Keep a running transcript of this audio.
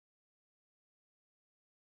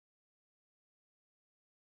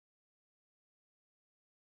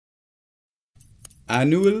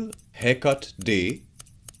Annual Haircut Day,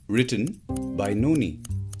 written by Noni.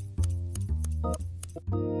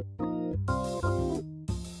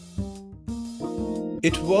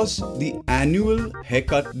 It was the annual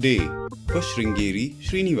haircut day for Sringeri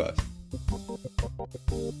Srinivas.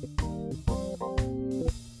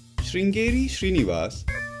 Sringeri Srinivas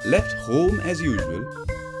left home as usual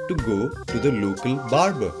to go to the local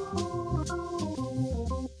barber.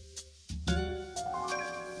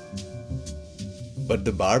 But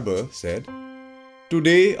the barber said,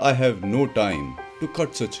 "Today I have no time to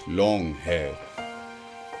cut such long hair."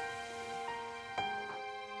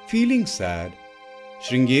 Feeling sad,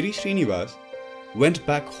 Sringeri Srinivas went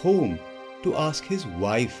back home to ask his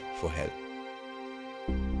wife for help.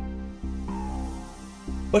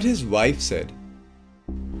 But his wife said,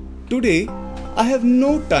 "Today I have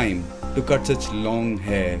no time to cut such long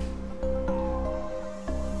hair."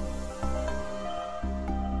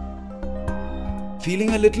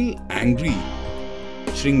 Feeling a little angry,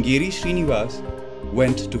 Sringeri Srinivas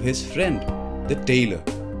went to his friend, the tailor.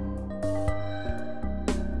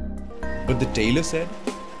 But the tailor said,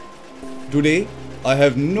 "Today I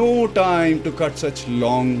have no time to cut such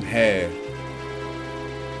long hair."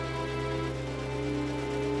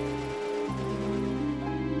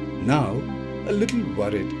 Now, a little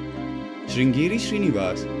worried, Sringeri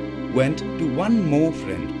Srinivas went to one more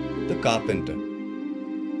friend, the carpenter.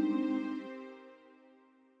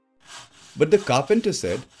 But the carpenter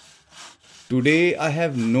said, "Today I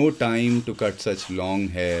have no time to cut such long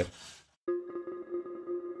hair."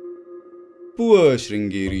 Poor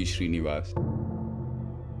Sringeri Srinivas.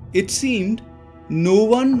 It seemed no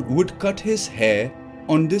one would cut his hair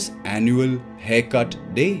on this annual haircut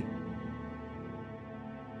day.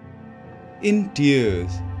 In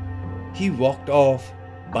tears, he walked off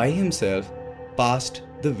by himself past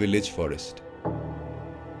the village forest.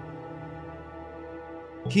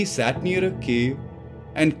 He sat near a cave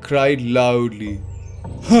and cried loudly.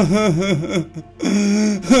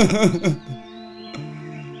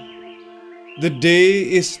 "The day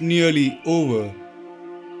is nearly over.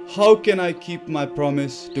 How can I keep my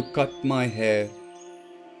promise to cut my hair?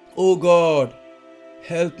 Oh God,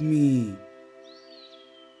 help me."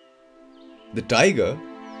 The tiger,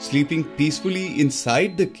 sleeping peacefully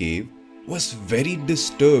inside the cave, was very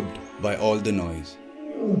disturbed by all the noise.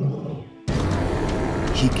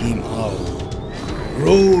 He came out,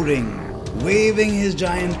 roaring, waving his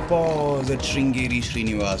giant paws at Sringeri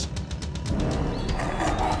Srinivas.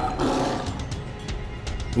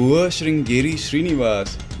 Poor Sringeri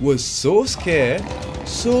Srinivas was so scared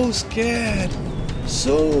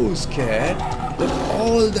that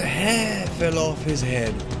all the hair fell off his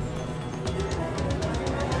head.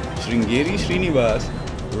 Sringeri Srinivas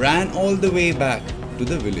ran all the way back to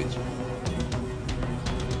the village.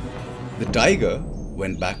 The tiger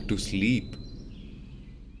went back to sleep.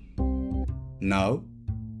 Now,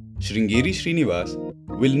 Sringeri Srinivas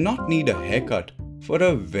will not need a haircut for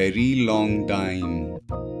a very long time.